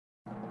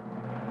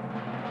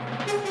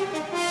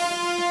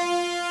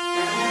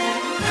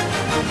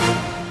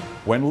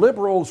When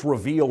liberals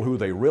reveal who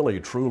they really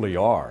truly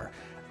are,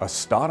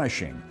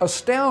 astonishing,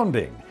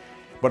 astounding,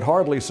 but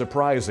hardly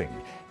surprising,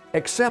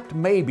 except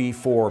maybe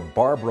for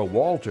Barbara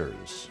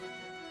Walters.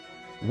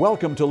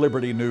 Welcome to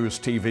Liberty News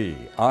TV.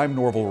 I'm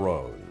Norvell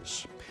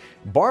Rose.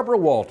 Barbara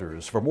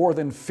Walters, for more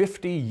than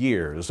 50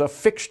 years, a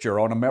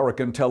fixture on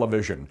American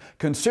television,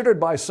 considered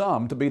by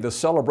some to be the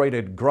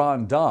celebrated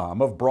grande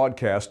dame of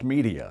broadcast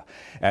media,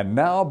 and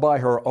now, by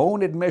her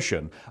own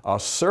admission, a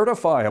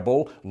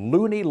certifiable,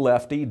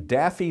 loony-lefty,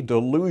 daffy,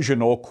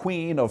 delusional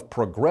queen of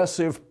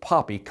progressive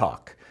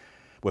poppycock.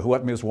 With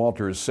what Ms.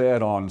 Walters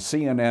said on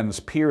CNN's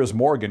Piers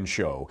Morgan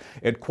show,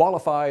 it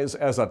qualifies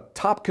as a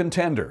top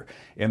contender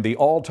in the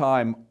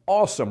all-time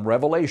awesome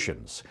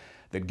revelations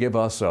that give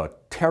us a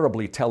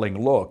terribly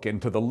telling look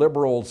into the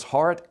liberals'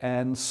 heart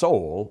and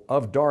soul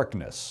of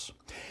darkness.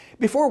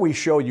 Before we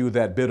show you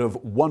that bit of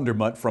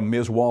wonderment from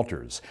Ms.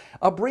 Walters,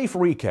 a brief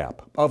recap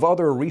of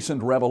other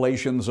recent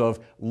revelations of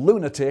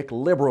lunatic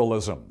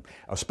liberalism,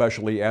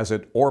 especially as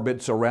it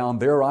orbits around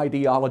their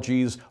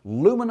ideology's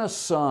luminous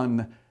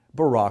son,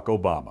 Barack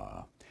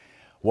Obama.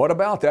 What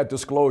about that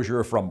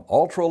disclosure from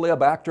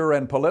ultra-lib actor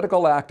and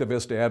political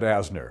activist Ed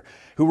Asner,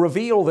 who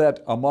revealed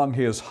that among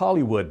his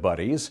Hollywood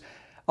buddies,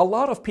 a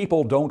lot of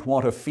people don't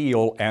want to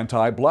feel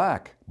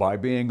anti-black by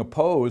being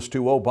opposed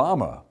to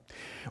Obama?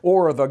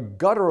 Or the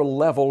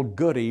gutter-level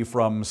goody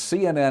from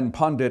CNN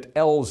pundit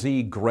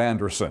L.Z.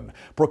 Granderson,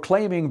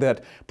 proclaiming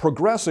that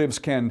progressives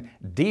can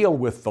deal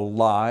with the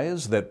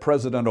lies that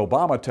President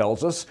Obama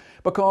tells us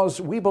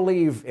because we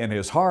believe in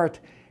his heart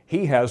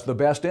he has the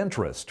best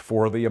interest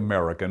for the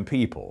American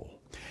people.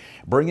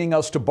 Bringing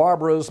us to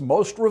Barbara's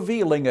most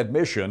revealing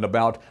admission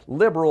about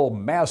liberal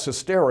mass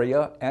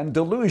hysteria and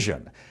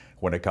delusion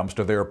when it comes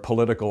to their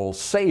political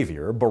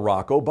savior,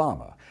 Barack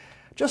Obama.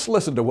 Just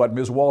listen to what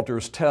Ms.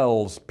 Walters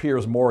tells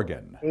Piers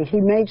Morgan. He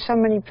made so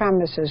many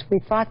promises. We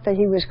thought that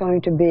he was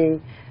going to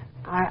be,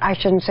 I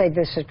shouldn't say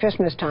this at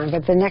Christmas time,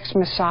 but the next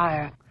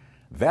Messiah.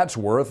 That's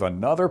worth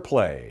another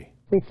play.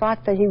 We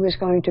thought that he was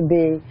going to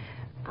be,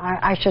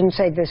 I shouldn't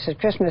say this at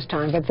Christmas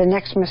time, but the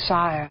next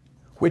Messiah.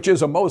 Which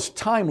is a most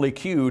timely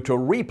cue to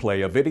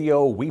replay a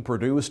video we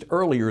produced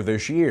earlier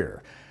this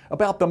year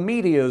about the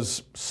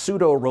media's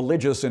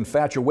pseudo-religious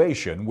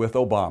infatuation with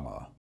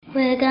Obama.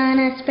 We're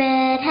gonna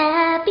spread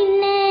happiness.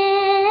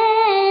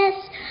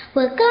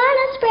 We're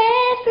gonna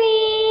spread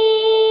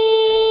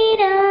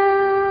freedom.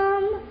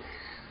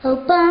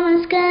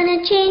 Obama's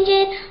gonna change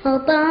it.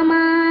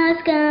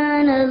 Obama's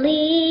gonna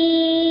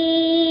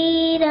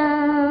lead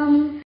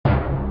 'em.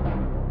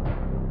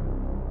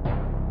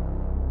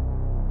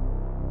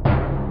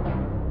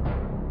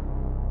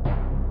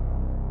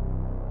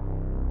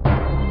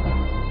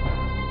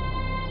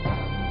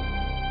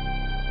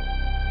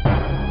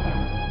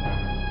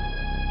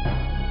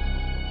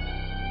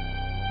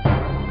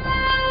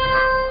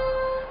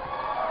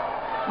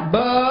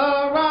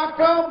 Barack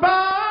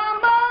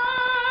Obama,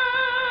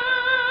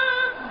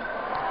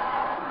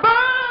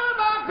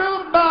 Barack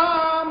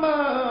Obama,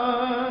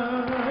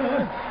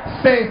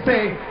 say,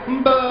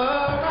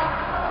 Barack,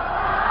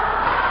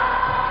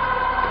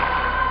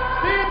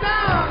 sit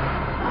down,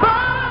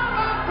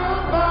 Barack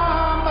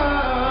Obama.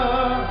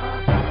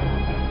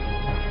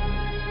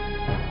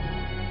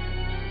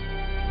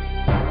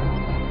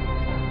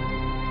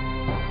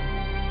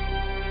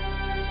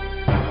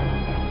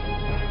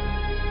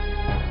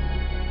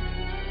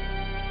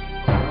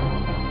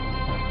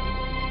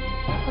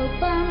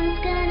 Obama's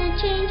gonna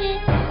change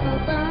it.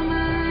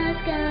 Obama's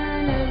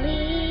gonna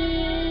lead.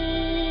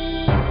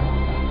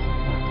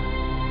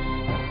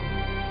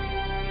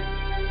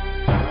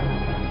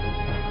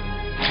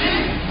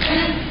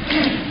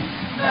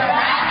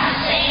 Barack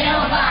Hussein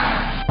Obama.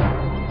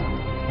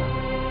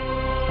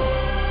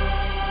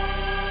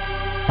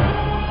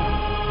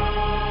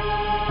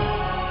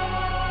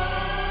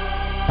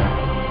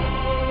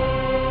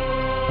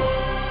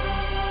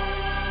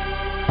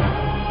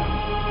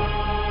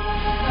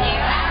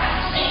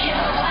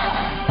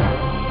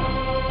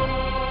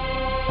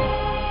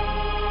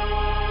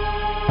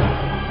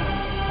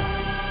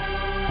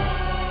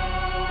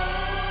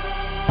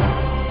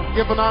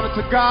 Giving honor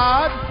to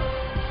God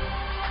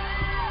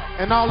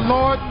and our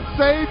Lord and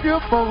Savior,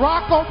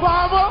 Barack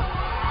Obama.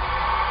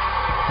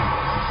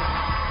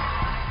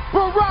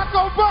 Barack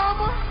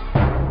Obama.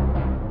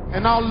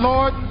 And our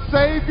Lord and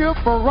Savior,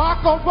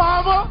 Barack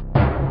Obama.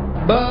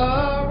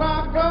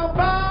 Barack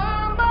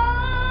Obama.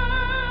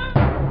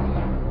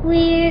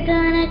 We're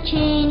gonna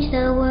change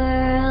the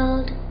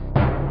world.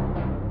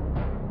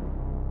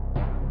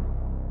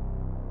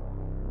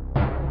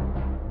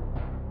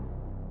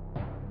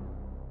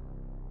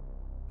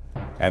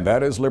 And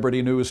that is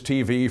Liberty News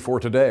TV for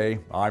today.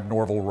 I'm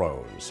Norvell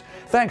Rose.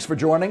 Thanks for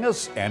joining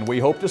us, and we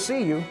hope to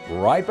see you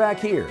right back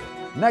here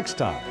next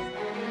time.